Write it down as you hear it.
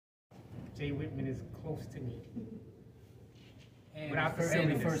Jay Whitman is close to me. And Without the, the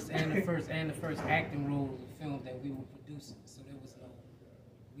and the silliness. first acting roles of films that we were producing, so there was no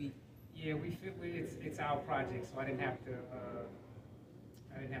we. Yeah, it's our project, so I didn't have to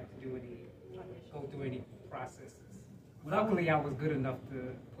go through any processes. Luckily, I was good enough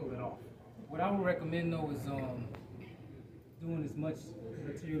to pull it off. What I would recommend though is doing as much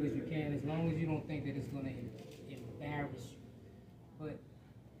material as you can, as long as you don't think that it's going to embarrass you. But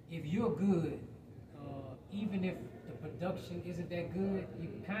if you're good, even if the production isn't that good, you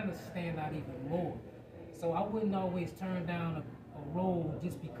kind of stand out even more. So I wouldn't always turn down a role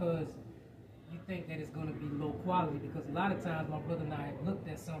just because you think that it's going to be low quality, because a lot of times my brother and I have looked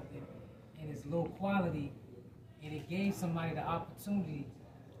at something and it's low quality and it gave somebody the opportunity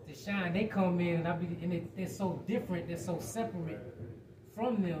to shine. They come in and they're so different, they're so separate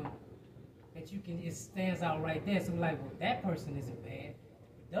from them that it stands out right there. So we're like, well, that person isn't bad,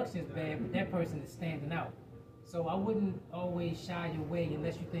 production is bad, but that person is standing out. So I wouldn't always shy away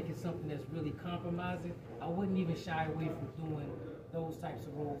unless you think it's something that's really compromising. I wouldn't even shy away from doing those types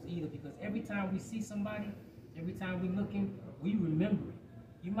of roles either, because every time we see somebody, every time we're looking, we remember it.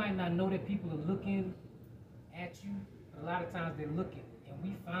 You might not know that people are looking at you, but a lot of times they're looking. And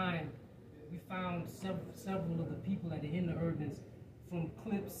we found several of the people that are in the Urbans from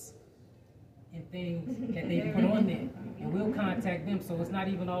clips and things that they put on there, and we'll contact them. So it's not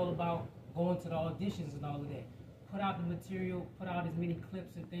even all about going to the auditions and all of that. Put out the material, put out as many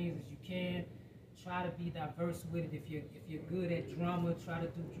clips and things as you can. Try to be diverse with it. If you're good at drama, try to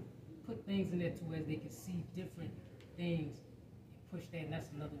put things in there too, as they can see different things and push that. And that's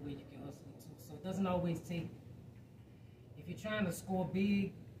another way you can hustle it too. So it doesn't always take. If you're trying to score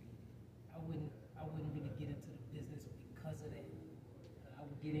big, I wouldn't really get into the business because of that. I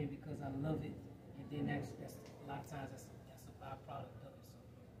would get in because I love it, and then that's a lot of times that's a byproduct of it.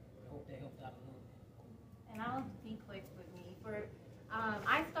 So I hope that helped out a little bit. And I'll declick with me.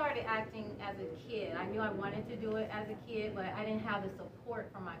 I started acting as a kid. I knew I wanted to do it as a kid, but I didn't have the support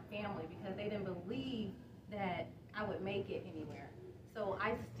from my family because they didn't believe that I would make it anywhere. So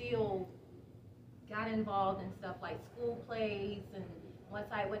I still got involved in stuff like school plays, and once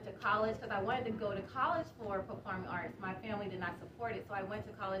I went to college, because I wanted to go to college for performing arts, my family did not support it, so I went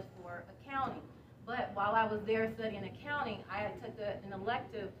to college for accounting. But while I was there studying accounting, I took an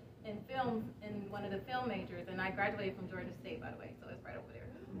elective in film in one of the film majors, and I graduated from Georgia State, by the way, so it's right over there.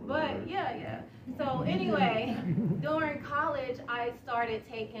 But yeah. So anyway, during college, I started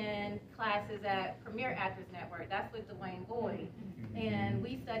taking classes at Premier Actors Network. That's with Dwayne Boyd, and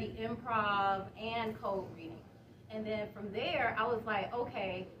we studied improv and code reading. And then from there, I was like,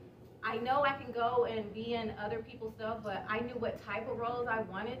 okay, I know I can go and be in other people's stuff, but I knew what type of roles I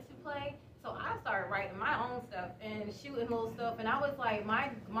wanted to play. So I started writing my own stuff and shooting little stuff. And I was like,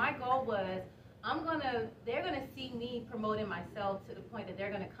 my goal was, they're gonna see me promoting myself to the point that they're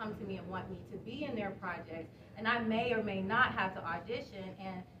gonna come to me and want me to be in their projects. And I may or may not have to audition.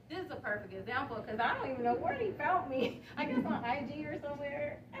 And this is a perfect example because I don't even know where he found me. I guess on IG or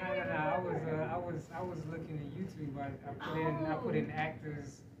somewhere. No. I was looking at YouTube. I put in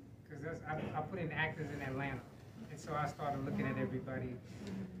actors, because I put in actors in Atlanta, and so I started looking at everybody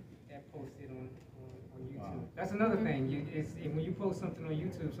that posted on YouTube. Wow. That's another thing. When you post something on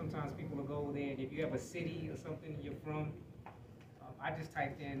YouTube, sometimes people will go there, and if you have a city or something you're from, I just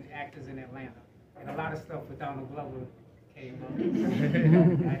typed in actors in Atlanta, and a lot of stuff with Donald Glover came up.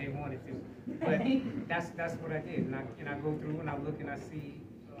 I didn't want it to, but that's what I did. And I go through and I look and I see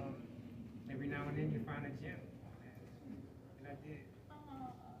every now and then you find a gem, and I did.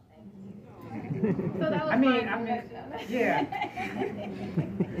 So that was yeah.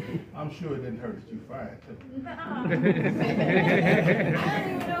 I'm sure it didn't hurt that you fired too. I don't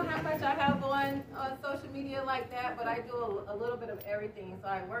even know how much I have on social media like that, but I do a little bit of everything. So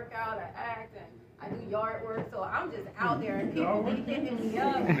I work out, I act, and I do yard work. So I'm just out there, and people be hitting me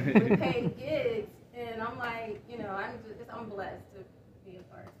up with paid gigs, and I'm like, I'm blessed to be a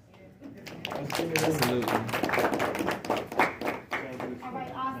part. Absolutely. All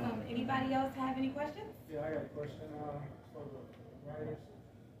right, awesome. Anybody else have any questions? Yeah, I got a question for the writers.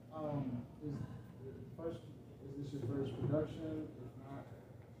 Is this your first production? If not,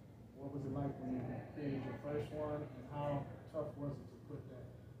 what was it like when you created your first one, and how tough was it to put that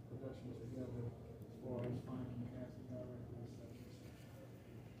production together as far as finding the casting director and stuff?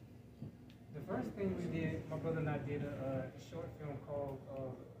 The first thing we did, my brother and I did a short film called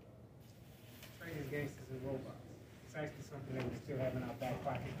Trainers, Gangsters, and Robots. It's actually something that we still have in our back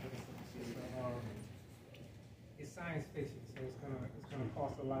pocket. It's science fiction, so it's gonna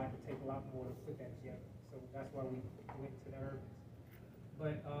cost a lot. It take a lot more to put that together. So that's why we went to the Urbans.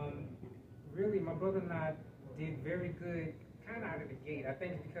 But really, my brother and I did very good kind of out of the gate. I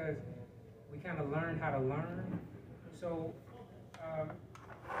think because we kind of learned how to learn. So,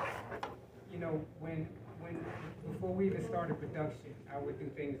 you know, when before we even started production, I would do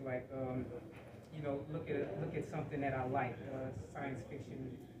things like, you know, look at something that I like, science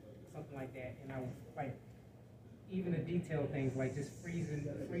fiction, something like that, and I would like even the detail things like just freezing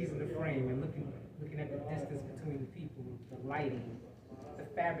the frame and looking at the distance between the people, the lighting, the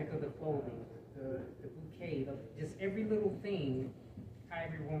fabric of the clothing, the bouquet, just every little thing, how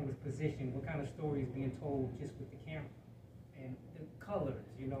everyone was positioned, what kind of stories being told just with the camera, and the colors,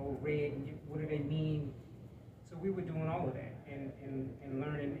 you know, red, and what do they mean? So we were doing all of that and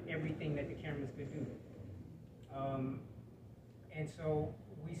learning everything that the cameras could do. And so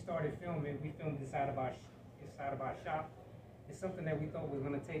we started filming. We filmed inside of our shop. It's something that we thought was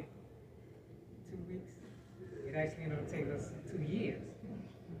going to take 2 weeks. It actually ended up taking us 2 years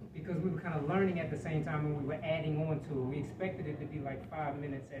because we were kind of learning at the same time and we were adding on to it. We expected it to be like 5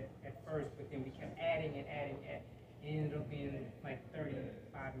 minutes at first, but then we kept adding and adding. It ended up being like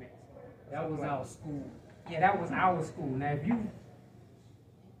 35 minutes. That was our school. Yeah, that was our school. Now, if you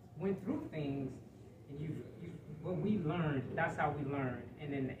went through things and what we learned, that's how we learned.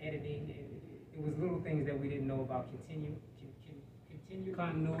 And then the editing, it was little things that we didn't know about. Continue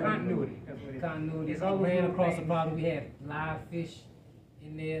continuity. That's what it is. Continuity. It's always Ran little across the things. problem. We had live fish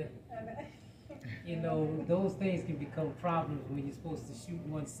in there. You know, those things can become problems when you're supposed to shoot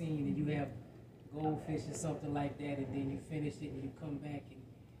one scene and you have goldfish or something like that, and then you finish it and you come back and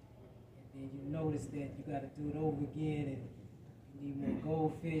then you notice that you got to do it over again and you need more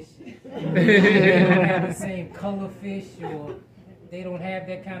goldfish. They don't have the same color fish, or they don't have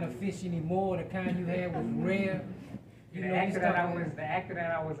that kind of fish anymore. The kind you had was rare. You The know, actor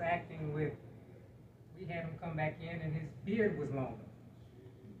that I was acting with, we had him come back in and his beard was longer.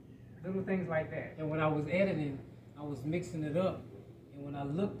 Little things like that. And when I was editing, I was mixing it up. And when I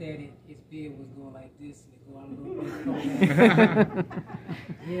looked at it, his beard was going like this, and it go out a little bit. Come back.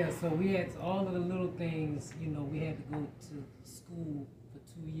 Yeah, so we had all of the little things. You know, we had to go to school for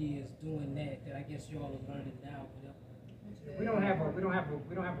 2 years doing that. That I guess you all are learning now. We don't have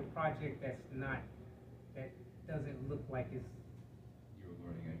a project that doesn't look like it's You're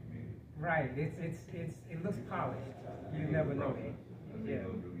learning animated. right. It looks polished. You never know that. Yeah.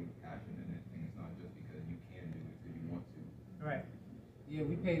 There's really passion in it, and it's not just because you can do it, because you want to. Right. Yeah,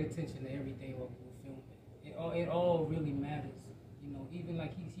 we paid attention to everything while we were filming. It all really matters. You know, even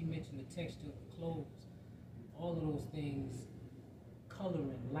like he mentioned the texture of the clothes, all of those things,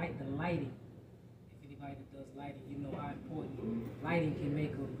 coloring, the lighting. If anybody that does lighting, you know how important lighting can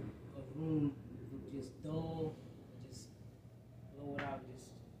make a room look just dull, just blow it out,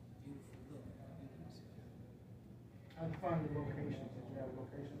 just beautiful look. You know what I'm saying? How did you find the locations? Did you have a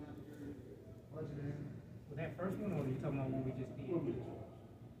location manager budgeted in? Was that first one, or are you talking about what we just did? What we just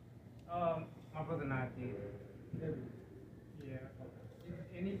watched? My brother and I did. Yeah.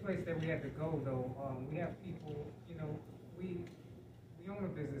 Any place that we had to go, though, we have people. You know, we own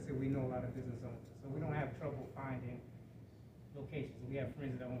a business and we know a lot of business owners, so we don't have trouble finding locations. We have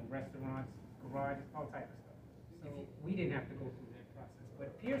friends that own restaurants, garages, all types of stuff. So we didn't have to go through that process.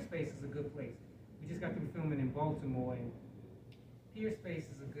 But Pier Space is a good place. We just got through filming in Baltimore, and Pier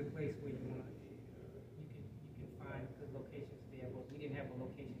Space is a good place where you can find good locations there. But we didn't have a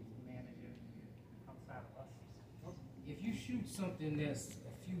locations manager outside of us. If you shoot something that's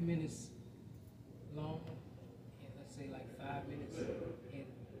a few minutes long, and let's say like 5 minutes, and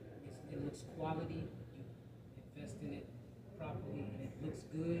it looks quality, you invest in it properly, and it looks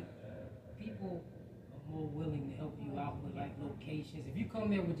good, people are more willing to help you out with like locations. If you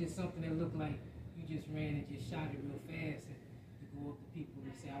come there with just something that looked like you just ran and just shot it real fast, and you go up to people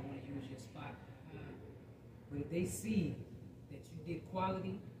and say, I want to use your spot. But if they see that you did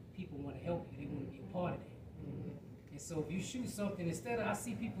quality, people want to help you. They want to be a part of that. And so if you shoot something, instead of, I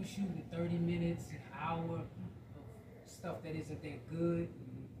see people shooting 30 minutes, an hour of stuff that isn't that good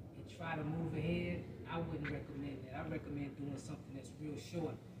and try to move ahead, I wouldn't recommend that. I recommend doing something that's real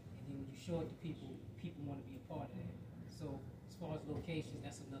short. And then when you show it to people, people want to be a part of that. So as far as locations,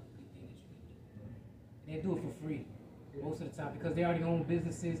 that's another good thing that you can do. And they do it for free most of the time because they already own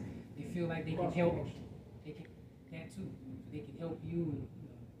businesses. They feel like they can help. They can, that too. They can help you, and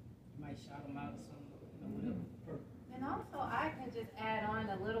you might shout them out or something, whatever. And also, I can just add on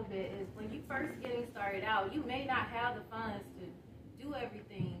a little bit, is when you first getting started out, you may not have the funds to do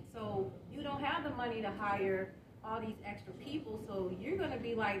everything. So you don't have the money to hire all these extra people, so you're gonna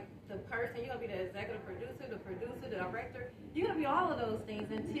be like the person, you're gonna be the executive producer, the director, you're gonna be all of those things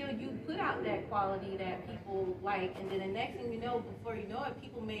until you put out that quality that people like, and then the next thing you know, before you know it,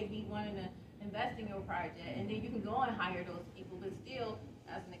 people may be wanting to invest in your project, and then you can go and hire those people, but still,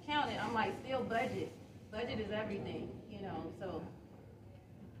 as an accountant, I'm like, still budget. Budget is everything, you know, so.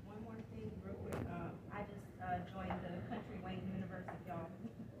 One more thing real quick, I just joined the Country Wayne University,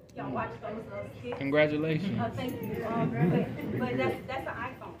 y'all watch those kids? Congratulations. Thank you, but that's an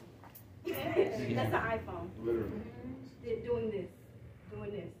iPhone. That's an iPhone. Literally. Doing this.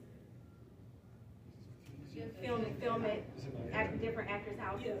 Film at different actors'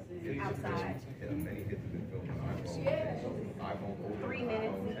 houses and outside. Yeah, many kids have been filming iPhone. 3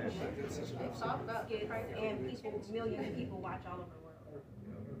 minutes They talk about skits, and people, millions of people watch all over the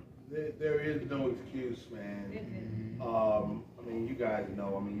world. There is no excuse, man. I mean, you guys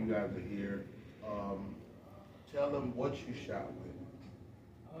know. I mean, you guys are here. Tell them what you shot with.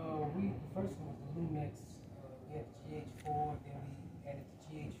 The first one was the Lumex. We had the GH4, then we added the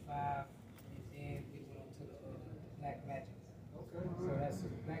GH5, and then we went on to the Black Magic. Okay. So that's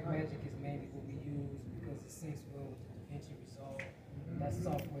Black Magic is mainly what we use because it syncs well with the DaVinci Resolve. That's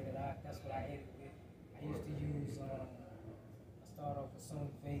software that's what I edit with. I used to use, I started off with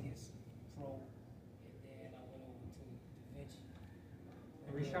Sony Vegas Pro, and then I went over to DaVinci.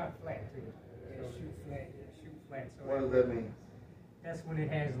 And we shot flat too. Yeah, shoot flat. Shoot flat. So What does that mean? that's when it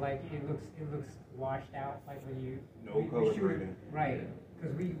has like it looks washed out, like when you No we color shoot it- grading. right?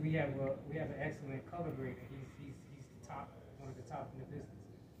 Because we have an excellent color grader. He's the top, one of the top in the business.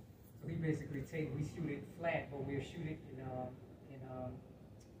 So we basically we shoot it flat, but we'll shoot it in I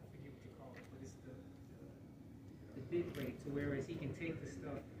forget what you call it, but it's the bit rate to whereas he can take the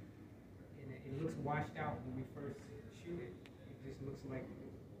stuff and it looks washed out when we first shoot it. It just looks like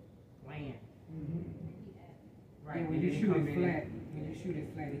land. Right. Yeah, when and you then shoot come it in- flat,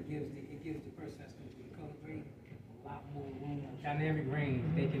 it gives the person that's going to do the color grade a lot more room. dynamic range.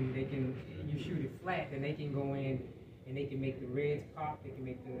 They can you shoot it flat, then they can go in and they can make the reds pop, they can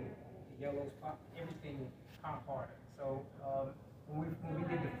make the yellows pop, everything pop harder. So when we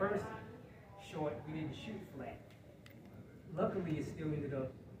did the first short, we didn't shoot flat. Luckily, it still ended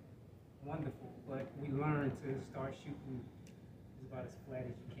up wonderful, but we learned to start shooting about as flat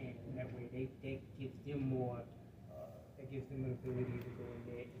as you can, and that way that gives them more. That gives them an ability to go in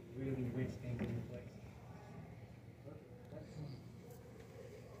there and really rinse things into place.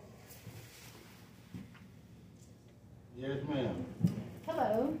 Yes, ma'am.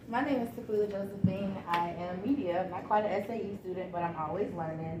 Hello, my name is Taquila Josephine. I am media, not quite an SAE student, but I'm always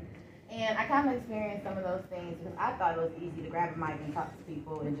learning. And I kind of experienced some of those things because I thought it was easy to grab a mic and talk to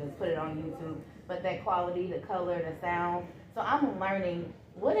people and just put it on YouTube. But that quality, the color, the sound. So I'm learning,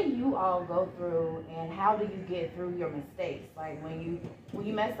 what do you all go through and how do you get through your mistakes? Like when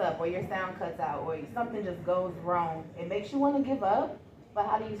you mess up or your sound cuts out or something just goes wrong, it makes you want to give up, but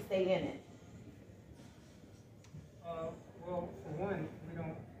how do you stay in it? Well, for one,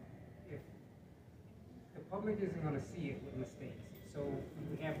 if the public isn't going to see it with mistakes, so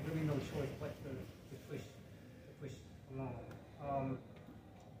we have really no choice but to push along.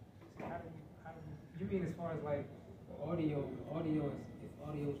 So how do we, you mean as far as like, Audio is, if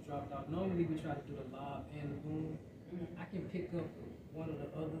audio's dropped out, normally we try to do the live and the boom. I can pick up one or the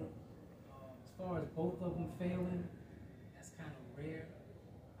other. As far as both of them failing, that's kind of rare.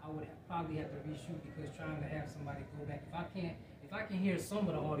 I would probably have to reshoot because trying to have somebody go back. If I can hear some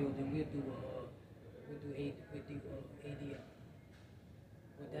of the audio, then we'll do ADL.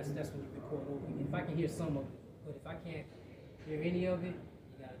 But that's when you record over. If I can hear some of it, but if I can't hear any of it,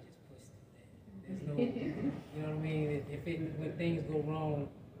 you gotta just push through that. There's no, you know what I mean? When things go wrong,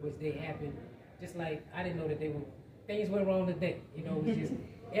 which they happen, just like I didn't know that things went wrong today. You know, it's just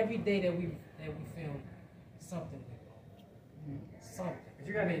every day that we film, something went wrong. Something. but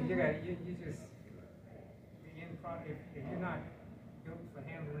you just the end product. If you're not built for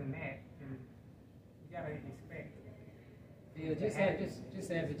handling that, then you gotta expect. Yeah,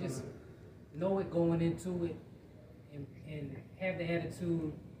 just know it going into it, and have the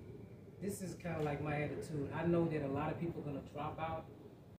attitude. This is kind of like my attitude. I know that a lot of people are gonna drop out,